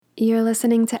You're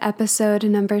listening to episode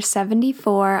number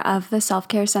 74 of the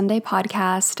Self-Care Sunday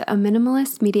podcast, a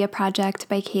minimalist media project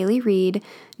by Kaylee Reed.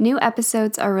 New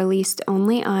episodes are released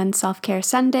only on Self-Care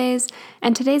Sundays,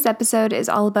 and today's episode is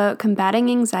all about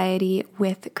combating anxiety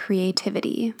with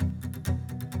creativity.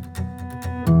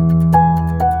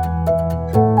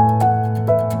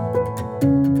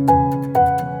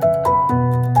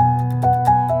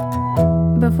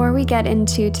 Before we get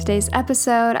into today's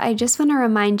episode, I just want to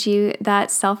remind you that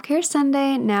Self-Care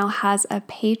Sunday now has a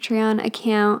Patreon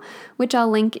account, which I'll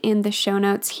link in the show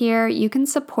notes here. You can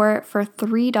support for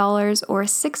 $3 or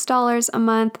 $6 a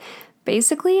month.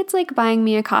 Basically, it's like buying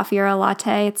me a coffee or a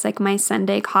latte. It's like my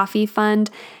Sunday coffee fund.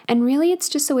 And really, it's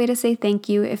just a way to say thank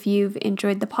you if you've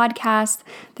enjoyed the podcast.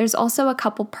 There's also a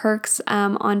couple perks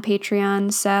on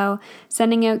Patreon. So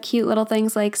sending out cute little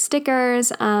things like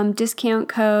stickers, discount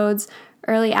codes,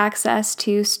 early access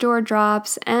to store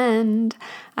drops, and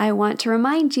I want to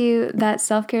remind you that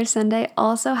Self-Care Sunday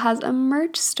also has a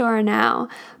merch store now,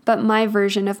 but my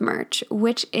version of merch,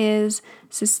 which is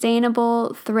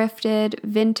sustainable, thrifted,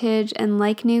 vintage, and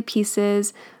like new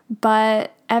pieces,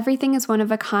 but everything is one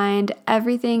of a kind,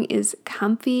 everything is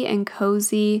comfy and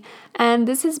cozy, and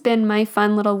this has been my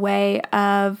fun little way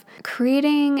of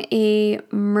creating a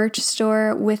merch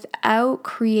store without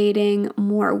creating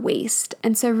more waste.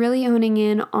 And so really honing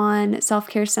in on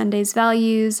Self-Care Sunday's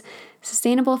values,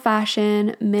 sustainable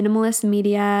fashion, minimalist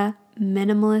media,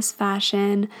 minimalist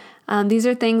fashion. These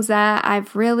are things that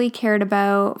I've really cared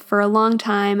about for a long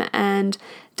time and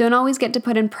don't always get to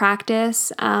put in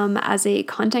practice as a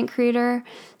content creator.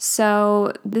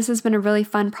 So this has been a really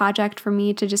fun project for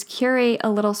me to just curate a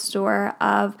little store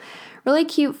of really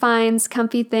cute finds,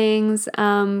 comfy things,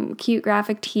 cute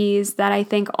graphic tees that I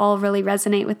think all really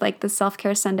resonate with like the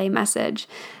Self-Care Sunday message.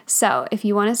 So if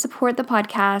you want to support the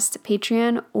podcast,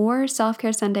 Patreon or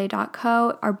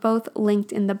selfcaresunday.co are both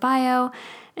linked in the bio.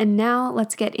 And now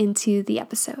let's get into the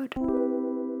episode.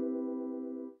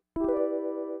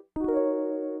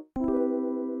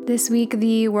 This week,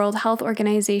 the World Health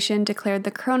Organization declared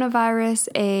the coronavirus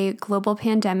a global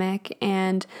pandemic,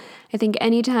 and I think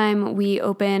anytime we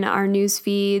open our news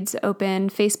feeds, open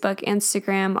Facebook,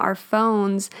 Instagram, our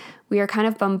phones, we are kind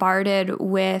of bombarded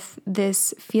with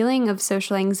this feeling of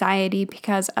social anxiety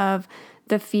because of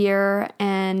the fear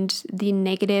and the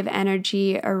negative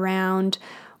energy around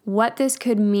what this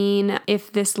could mean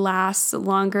if this lasts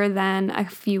longer than a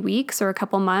few weeks or a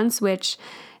couple months, which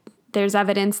there's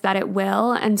evidence that it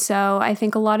will. And so I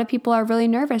think a lot of people are really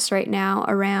nervous right now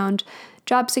around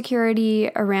job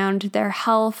security, around their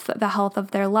health, the health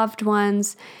of their loved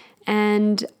ones.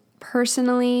 And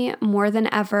personally, more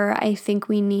than ever, I think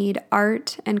we need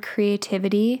art and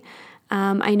creativity.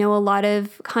 I know a lot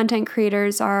of content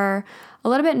creators are a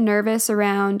little bit nervous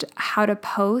around how to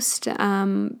post.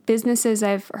 Businesses,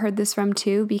 I've heard this from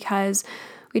too, because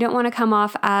we don't want to come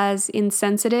off as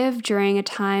insensitive during a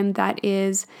time that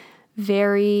is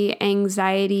very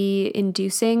anxiety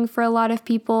inducing for a lot of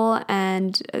people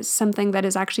and something that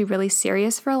is actually really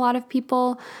serious for a lot of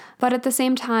people. But at the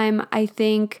same time, I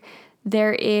think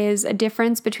there is a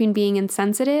difference between being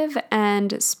insensitive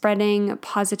and spreading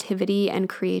positivity and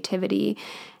creativity.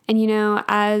 And, you know,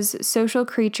 as social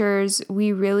creatures,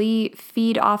 we really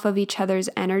feed off of each other's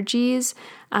energies.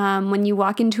 When you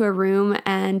walk into a room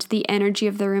and the energy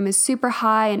of the room is super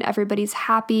high and everybody's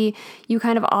happy, you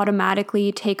kind of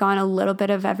automatically take on a little bit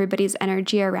of everybody's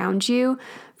energy around you.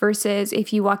 Versus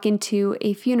if you walk into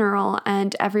a funeral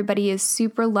and everybody is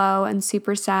super low and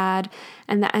super sad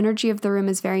and the energy of the room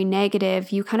is very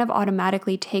negative, you kind of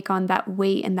automatically take on that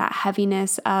weight and that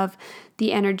heaviness of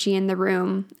the energy in the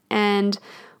room. And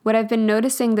what I've been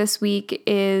noticing this week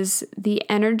is the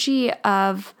energy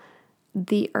of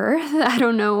the earth. I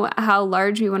don't know how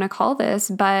large we want to call this,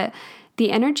 but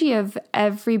the energy of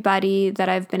everybody that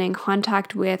I've been in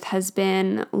contact with has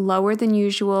been lower than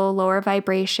usual, lower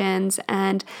vibrations.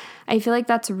 And I feel like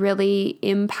that's really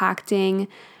impacting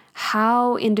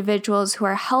how individuals who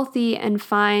are healthy and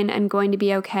fine and going to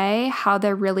be okay, how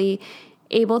they're really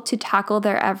able to tackle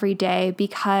their everyday,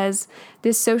 because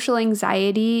this social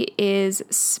anxiety is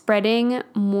spreading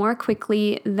more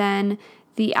quickly than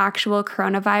the actual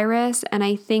coronavirus. And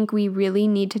I think we really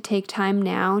need to take time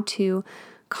now to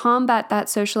combat that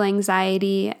social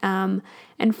anxiety and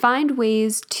find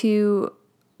ways to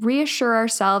reassure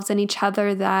ourselves and each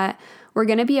other that we're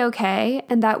going to be okay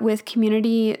and that with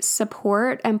community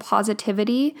support and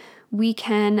positivity, we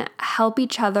can help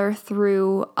each other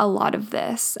through a lot of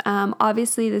this.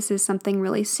 Obviously, this is something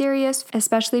really serious,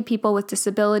 especially people with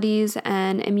disabilities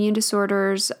and immune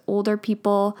disorders, older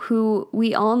people who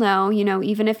we all know,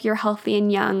 even if you're healthy and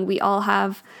young, we all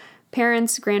have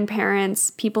parents,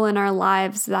 grandparents, people in our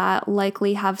lives that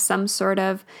likely have some sort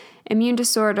of immune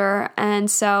disorder.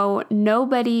 And so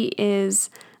nobody is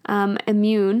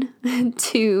immune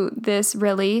to this,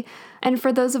 really. And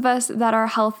for those of us that are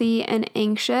healthy and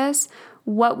anxious,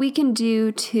 what we can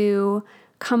do to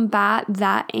combat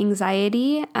that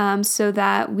anxiety so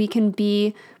that we can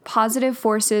be positive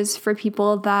forces for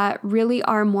people that really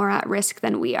are more at risk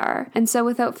than we are. And so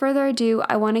without further ado,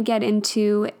 I want to get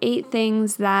into 8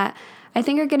 things that I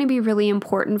think are going to be really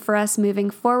important for us moving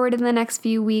forward in the next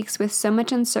few weeks with so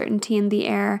much uncertainty in the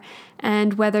air.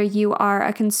 And whether you are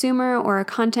a consumer or a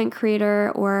content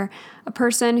creator or a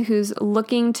person who's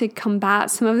looking to combat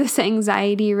some of this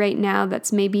anxiety right now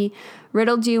that's maybe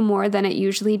riddled you more than it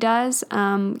usually does,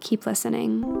 keep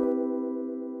listening.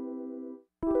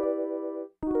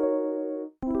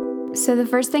 So the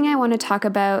first thing I want to talk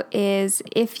about is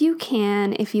if you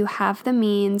have the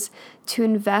means to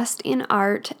invest in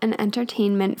art and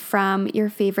entertainment from your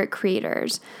favorite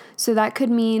creators. So that could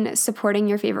mean supporting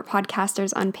your favorite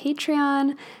podcasters on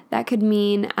Patreon. That could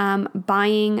mean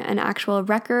buying an actual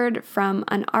record from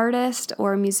an artist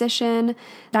or a musician.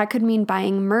 That could mean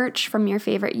buying merch from your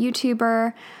favorite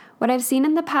YouTuber. What I've seen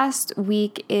in the past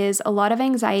week is a lot of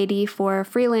anxiety for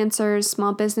freelancers,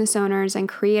 small business owners, and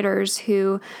creators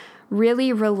who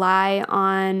really rely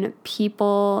on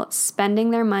people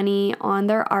spending their money on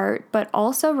their art, but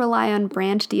also rely on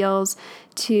brand deals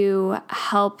to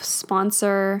help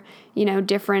sponsor,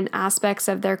 different aspects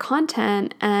of their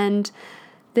content. And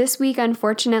this week,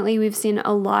 unfortunately, we've seen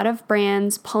a lot of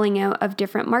brands pulling out of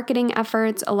different marketing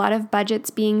efforts, a lot of budgets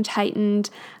being tightened,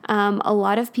 a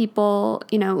lot of people,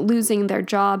 losing their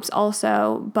jobs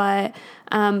also, but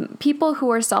people who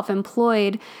are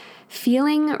self-employed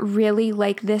feeling really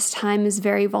like this time is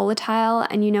very volatile.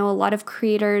 And a lot of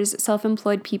creators,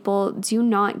 self-employed people do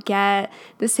not get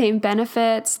the same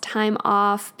benefits, time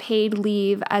off, paid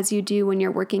leave as you do when you're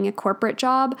working a corporate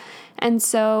job. And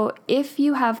so if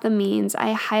you have the means,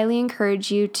 I highly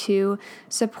encourage you to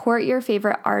support your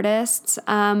favorite artists.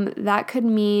 That could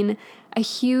mean a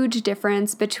huge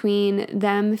difference between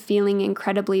them feeling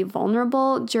incredibly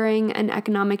vulnerable during an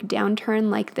economic downturn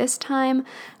like this time,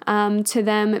 to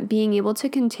them being able to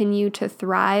continue to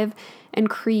thrive and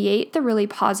create the really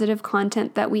positive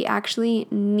content that we actually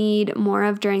need more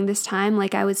of during this time.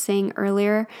 Like I was saying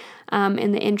earlier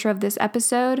in the intro of this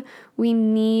episode, we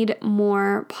need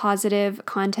more positive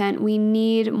content. We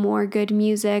need more good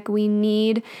music. We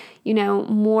need,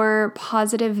 more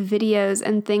positive videos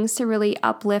and things to really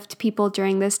uplift people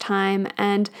during this time.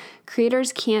 And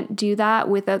creators can't do that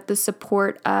without the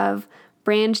support of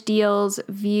brand deals,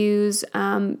 views,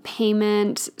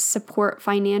 payment, support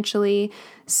financially.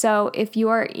 So if you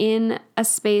are in a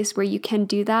space where you can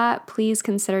do that, please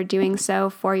consider doing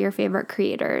so for your favorite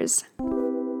creators.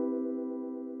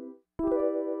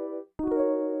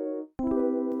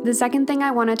 The second thing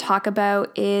I want to talk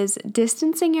about is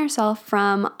distancing yourself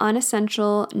from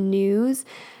unessential news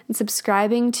and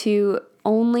subscribing to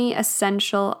only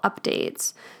essential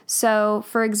updates. So,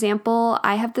 for example,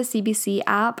 I have the CBC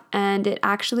app, and it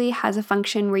actually has a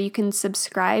function where you can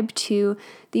subscribe to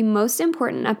the most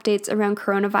important updates around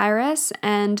coronavirus.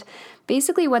 And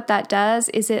basically what that does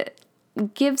is it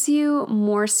gives you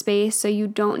more space so you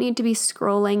don't need to be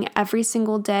scrolling every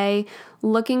single day,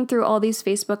 looking through all these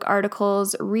Facebook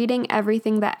articles, reading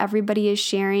everything that everybody is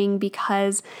sharing,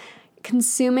 because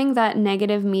consuming that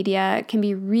negative media can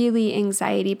be really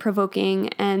anxiety provoking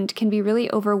and can be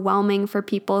really overwhelming for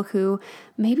people who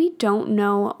maybe don't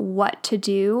know what to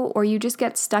do, or you just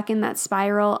get stuck in that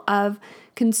spiral of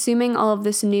consuming all of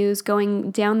this news,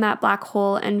 going down that black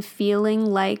hole and feeling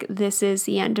like this is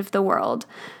the end of the world.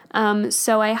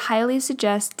 So I highly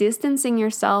suggest distancing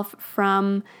yourself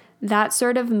from that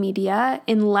sort of media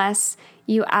unless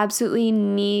you absolutely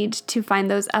need to find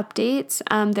those updates.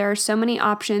 There are so many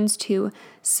options to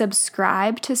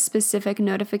subscribe to specific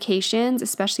notifications,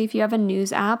 especially if you have a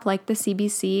news app like the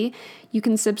CBC. You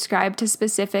can subscribe to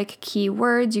specific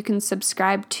keywords. You can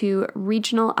subscribe to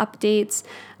regional updates.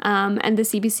 And the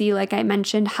CBC, like I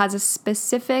mentioned, has a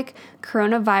specific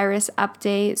coronavirus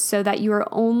update so that you are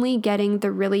only getting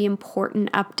the really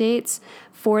important updates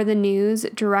for the news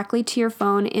directly to your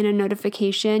phone in a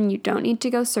notification. You don't need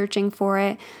to go searching for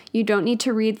it. You don't need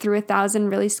to read through 1,000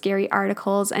 really scary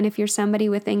articles. And if you're somebody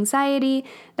with anxiety,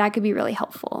 that could be really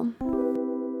helpful.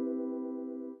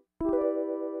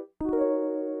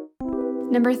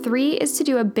 Number 3 is to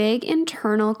do a big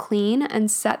internal clean and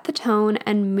set the tone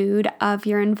and mood of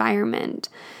your environment.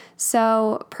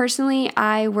 So personally,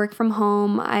 I work from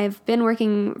home. I've been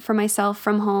working for myself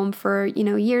from home for,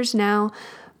 years now.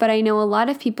 But I know a lot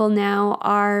of people now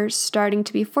are starting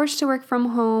to be forced to work from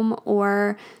home,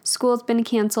 or school's been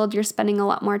canceled. You're spending a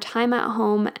lot more time at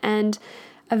home. And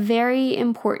a very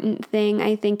important thing,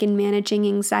 I think, in managing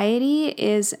anxiety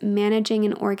is managing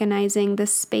and organizing the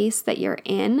space that you're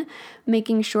in,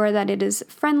 making sure that it is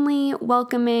friendly,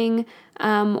 welcoming,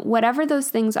 whatever those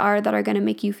things are that are going to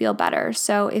make you feel better.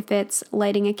 So if it's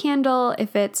lighting a candle,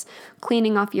 if it's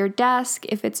cleaning off your desk,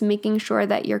 if it's making sure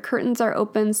that your curtains are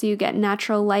open so you get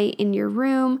natural light in your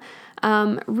room,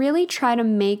 really try to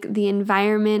make the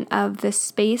environment of the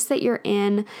space that you're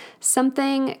in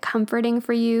something comforting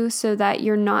for you so that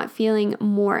you're not feeling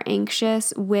more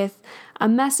anxious with a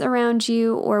mess around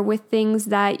you or with things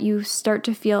that you start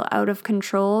to feel out of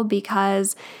control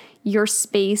because your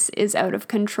space is out of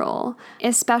control.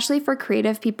 Especially for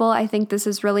creative people, I think this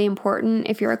is really important.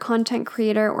 If you're a content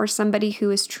creator or somebody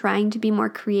who is trying to be more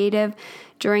creative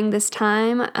during this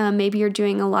time, maybe you're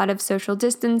doing a lot of social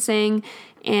distancing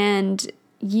and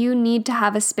you need to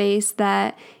have a space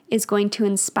that is going to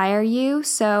inspire you.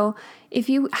 So if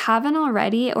you haven't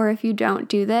already, or if you don't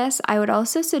do this, I would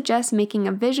also suggest making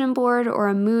a vision board or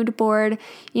a mood board,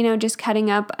 just cutting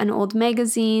up an old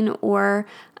magazine or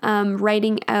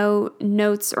writing out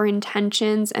notes or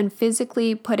intentions and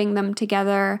physically putting them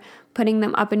together, putting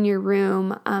them up in your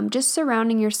room, just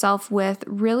surrounding yourself with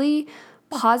really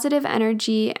positive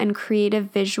energy and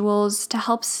creative visuals to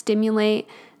help stimulate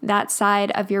that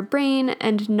side of your brain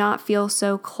and not feel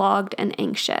so clogged and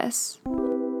anxious.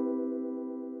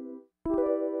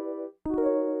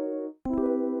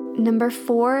 Number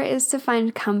 4 is to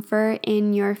find comfort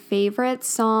in your favorite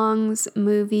songs,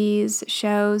 movies,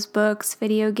 shows, books,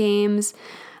 video games.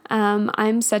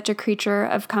 I'm such a creature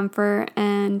of comfort,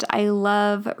 and I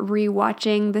love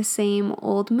rewatching the same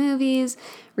old movies,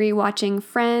 rewatching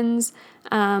Friends,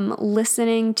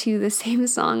 listening to the same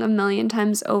song a million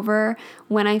times over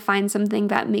when I find something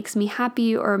that makes me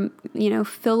happy or,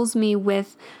 fills me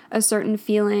with a certain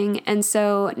feeling. And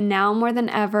so now more than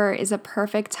ever is a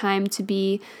perfect time to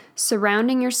be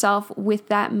surrounding yourself with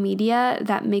that media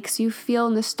that makes you feel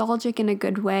nostalgic in a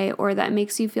good way, or that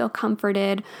makes you feel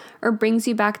comforted, or brings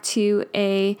you back to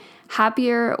a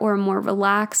happier or more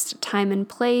relaxed time and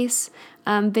place.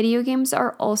 Video games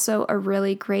are also a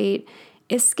really great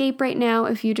escape right now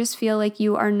if you just feel like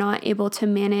you are not able to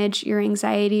manage your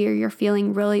anxiety or you're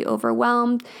feeling really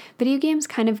overwhelmed. Video games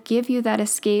kind of give you that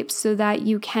escape so that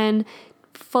you can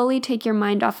fully take your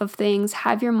mind off of things,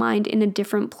 have your mind in a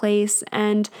different place.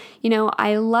 And,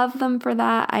 I love them for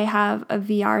that. I have a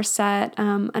VR set,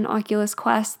 an Oculus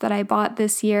Quest that I bought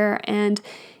this year, and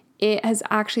it has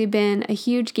actually been a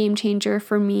huge game changer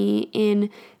for me in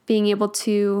being able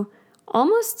to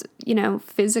almost,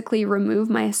 physically remove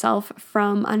myself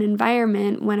from an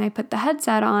environment when I put the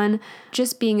headset on.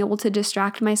 Just being able to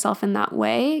distract myself in that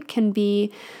way can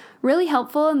be really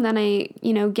helpful. And then I,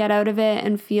 get out of it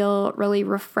and feel really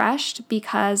refreshed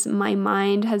because my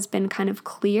mind has been kind of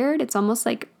cleared. It's almost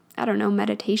like,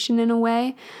 meditation in a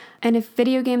way. And if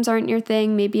video games aren't your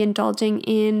thing, maybe indulging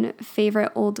in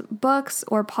favorite old books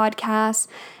or podcasts,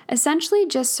 essentially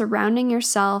just surrounding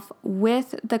yourself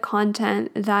with the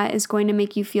content that is going to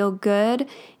make you feel good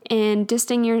and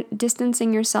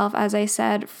distancing yourself, as I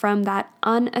said, from that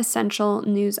unessential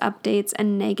news updates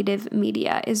and negative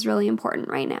media is really important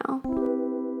right now.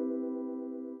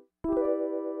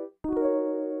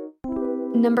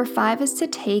 Number 5 is to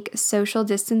take social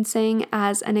distancing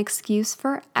as an excuse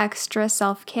for extra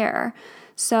self-care.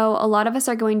 So a lot of us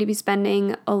are going to be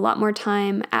spending a lot more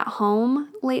time at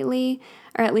home lately,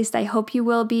 or at least I hope you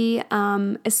will be,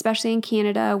 especially in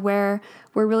Canada, where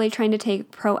we're really trying to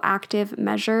take proactive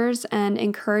measures and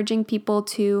encouraging people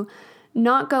to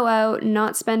not go out,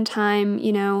 not spend time,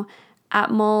 at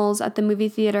malls, at the movie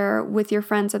theater, with your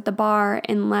friends at the bar,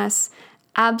 unless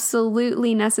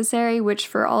absolutely necessary, which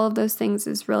for all of those things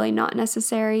is really not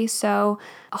necessary. So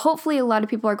hopefully a lot of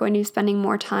people are going to be spending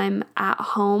more time at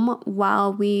home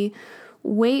while we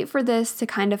wait for this to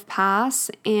kind of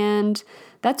pass. And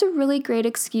that's a really great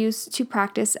excuse to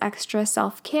practice extra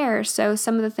self-care. So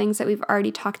some of the things that we've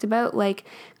already talked about, like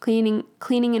cleaning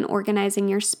and organizing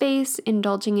your space,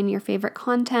 indulging in your favorite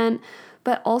content,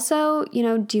 but also,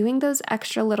 doing those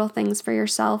extra little things for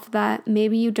yourself that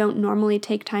maybe you don't normally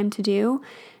take time to do.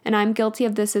 And I'm guilty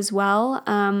of this as well.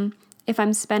 If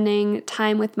I'm spending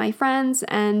time with my friends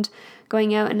and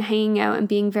going out and hanging out and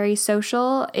being very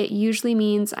social, it usually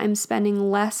means I'm spending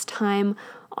less time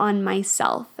on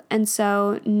myself. And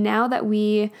so now that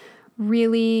we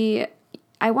really,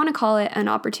 I want to call it an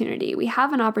opportunity. We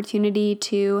have an opportunity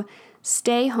to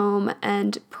stay home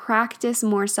and practice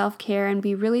more self-care and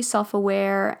be really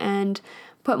self-aware and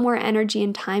put more energy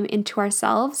and time into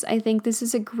ourselves. I think this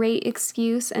is a great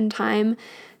excuse and time.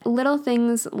 Little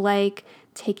things like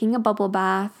taking a bubble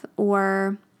bath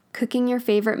or cooking your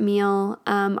favorite meal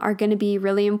are going to be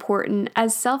really important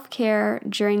as self-care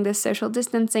during this social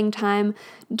distancing time.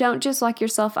 Don't just lock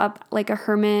yourself up like a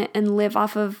hermit and live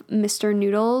off of Mr.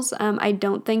 Noodles. I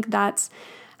don't think that's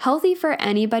healthy for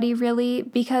anybody really,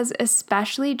 because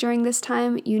especially during this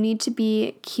time, you need to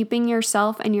be keeping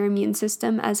yourself and your immune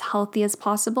system as healthy as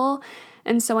possible.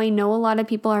 And so I know a lot of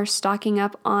people are stocking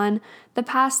up on the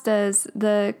pastas,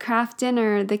 the craft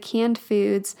dinner, the canned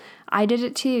foods. I did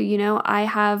it too. I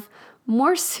have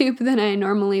more soup than I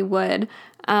normally would,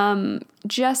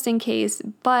 just in case.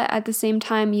 But at the same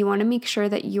time, you want to make sure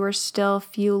that you are still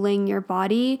fueling your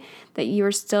body, that you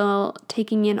are still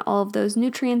taking in all of those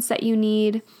nutrients that you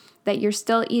need, that you're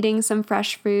still eating some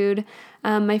fresh food.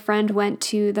 My friend went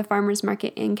to the farmer's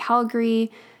market in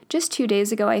Calgary just 2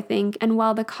 days ago, I think. And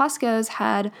while the Costco's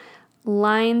had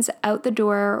lines out the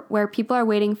door where people are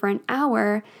waiting for an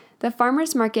hour, the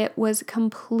farmer's market was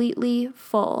completely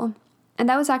full. And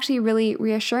that was actually really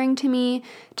reassuring to me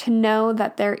to know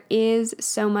that there is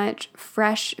so much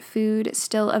fresh food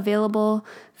still available,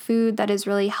 food that is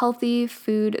really healthy,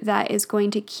 food that is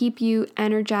going to keep you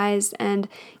energized and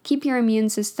keep your immune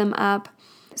system up.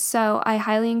 So I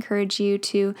highly encourage you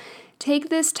to take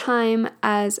this time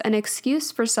as an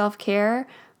excuse for self-care,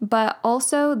 but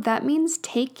also that means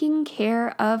taking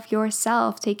care of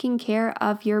yourself, taking care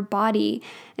of your body.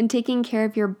 And taking care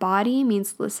of your body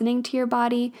means listening to your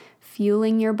body,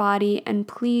 fueling your body, and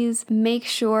please make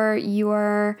sure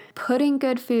you're putting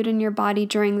good food in your body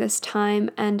during this time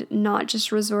and not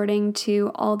just resorting to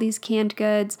all these canned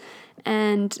goods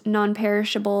and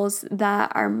non-perishables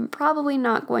that are probably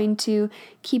not going to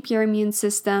keep your immune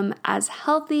system as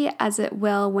healthy as it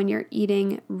will when you're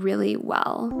eating really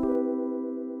well.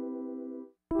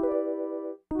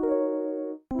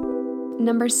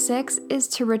 Number 6 is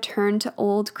to return to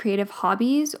old creative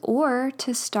hobbies or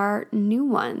to start new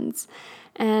ones.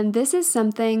 And this is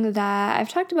something that I've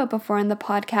talked about before in the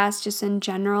podcast, just in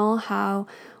general, how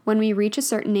when we reach a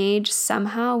certain age,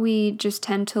 somehow we just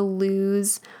tend to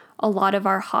lose a lot of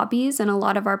our hobbies and a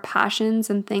lot of our passions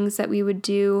and things that we would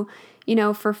do,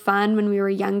 for fun when we were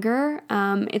younger.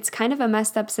 It's kind of a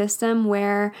messed up system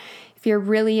where if you're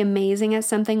really amazing at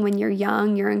something when you're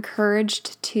young, you're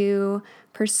encouraged to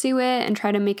pursue it and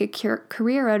try to make a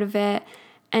career out of it.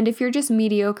 And if you're just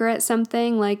mediocre at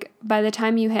something, like by the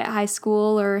time you hit high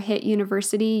school or hit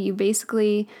university, you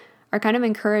basically are kind of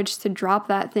encouraged to drop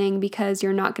that thing because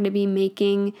you're not going to be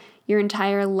making your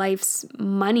entire life's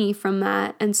money from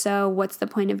that. And so what's the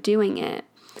point of doing it?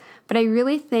 But I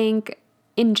really think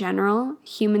in general,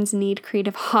 humans need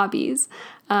creative hobbies.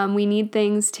 We need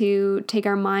things to take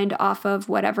our mind off of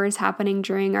whatever is happening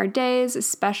during our days,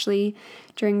 especially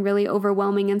during really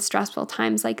overwhelming and stressful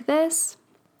times like this.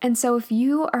 And so if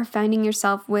you are finding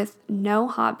yourself with no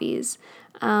hobbies,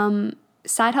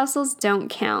 side hustles don't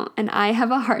count. And I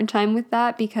have a hard time with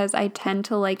that because I tend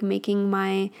to like making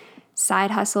my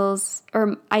side hustles,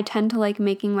 or I tend to like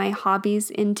making my hobbies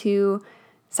into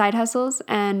side hustles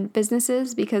and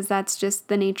businesses because that's just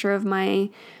the nature of my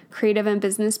creative and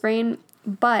business brain.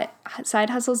 But side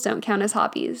hustles don't count as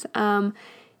hobbies.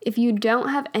 If you don't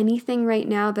have anything right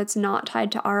now that's not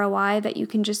tied to ROI that you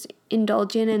can just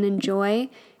indulge in and enjoy,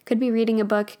 could be reading a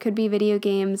book, could be video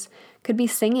games, could be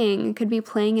singing, could be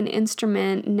playing an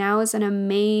instrument. Now is an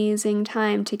amazing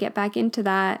time to get back into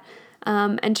that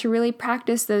and to really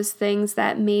practice those things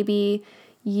that maybe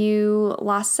you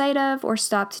lost sight of or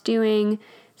stopped doing.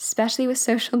 Especially with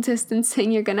social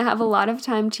distancing, you're going to have a lot of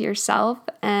time to yourself,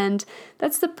 and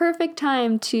that's the perfect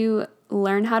time to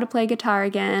learn how to play guitar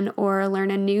again, or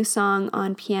learn a new song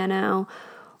on piano,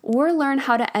 or learn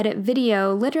how to edit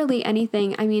video, literally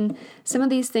anything. I mean, some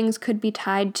of these things could be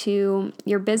tied to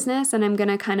your business, and I'm going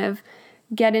to kind of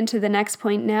get into the next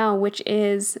point now, which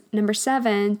is number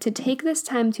 7, to take this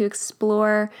time to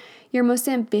explore your most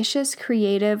ambitious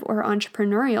creative or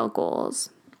entrepreneurial goals.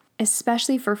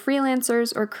 Especially for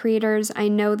freelancers or creators, I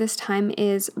know this time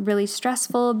is really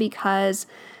stressful because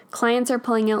clients are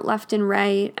pulling out left and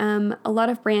right. A lot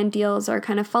of brand deals are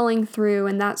kind of falling through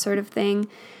and that sort of thing.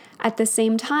 At the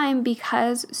same time,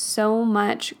 because so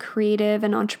much creative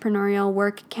and entrepreneurial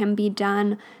work can be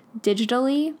done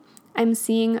digitally, I'm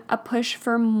seeing a push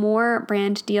for more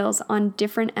brand deals on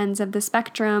different ends of the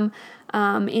spectrum,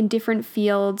 in different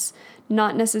fields,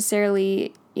 not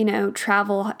necessarily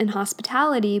travel and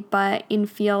hospitality, but in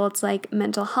fields like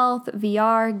mental health,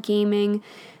 VR, gaming.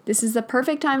 This is the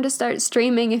perfect time to start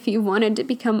streaming if you wanted to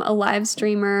become a live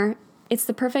streamer. It's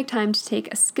the perfect time to take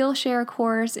a Skillshare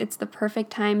course. It's the perfect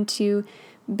time to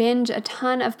binge a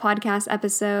ton of podcast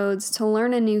episodes, to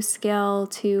learn a new skill,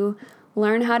 to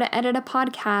learn how to edit a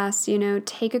podcast,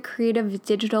 take a creative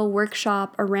digital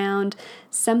workshop around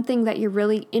something that you're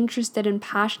really interested and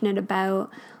passionate about,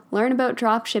 learn about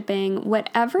dropshipping,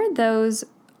 whatever those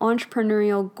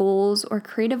entrepreneurial goals or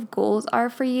creative goals are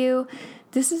for you.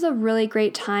 This is a really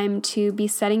great time to be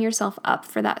setting yourself up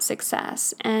for that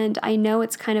success. And I know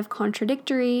it's kind of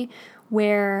contradictory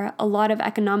where a lot of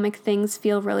economic things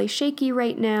feel really shaky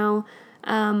right now,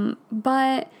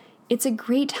 but it's a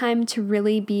great time to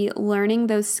really be learning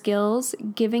those skills,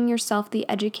 giving yourself the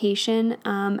education,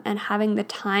 and having the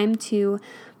time to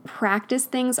practice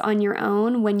things on your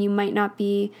own when you might not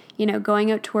be,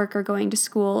 going out to work or going to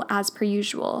school as per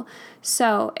usual.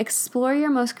 So explore your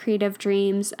most creative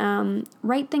dreams,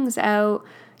 write things out,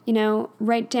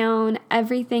 write down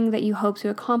everything that you hope to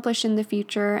accomplish in the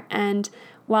future. And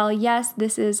while yes,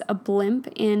 this is a blimp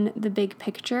in the big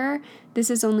picture, this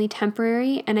is only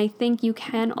temporary. And I think you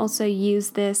can also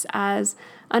use this as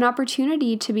an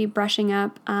opportunity to be brushing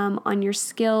up on your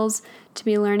skills, to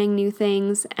be learning new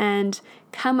things, and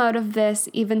come out of this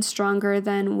even stronger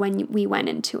than when we went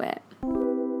into it.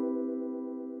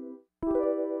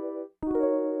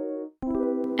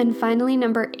 And finally,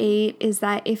 number 8 is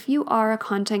that if you are a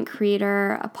content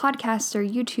creator, a podcaster,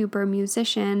 YouTuber,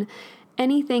 musician,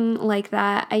 anything like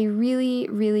that, I really,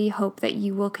 really hope that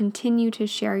you will continue to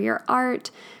share your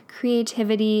art,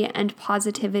 creativity, and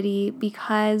positivity,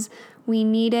 because we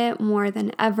need it more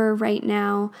than ever right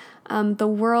now. The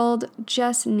world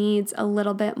just needs a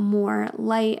little bit more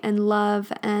light and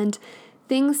love and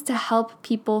things to help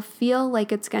people feel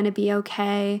like it's going to be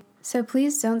okay. So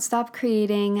please don't stop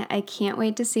creating. I can't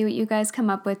wait to see what you guys come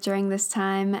up with during this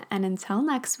time. And until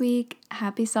next week,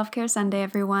 happy Self-Care Sunday,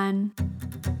 everyone.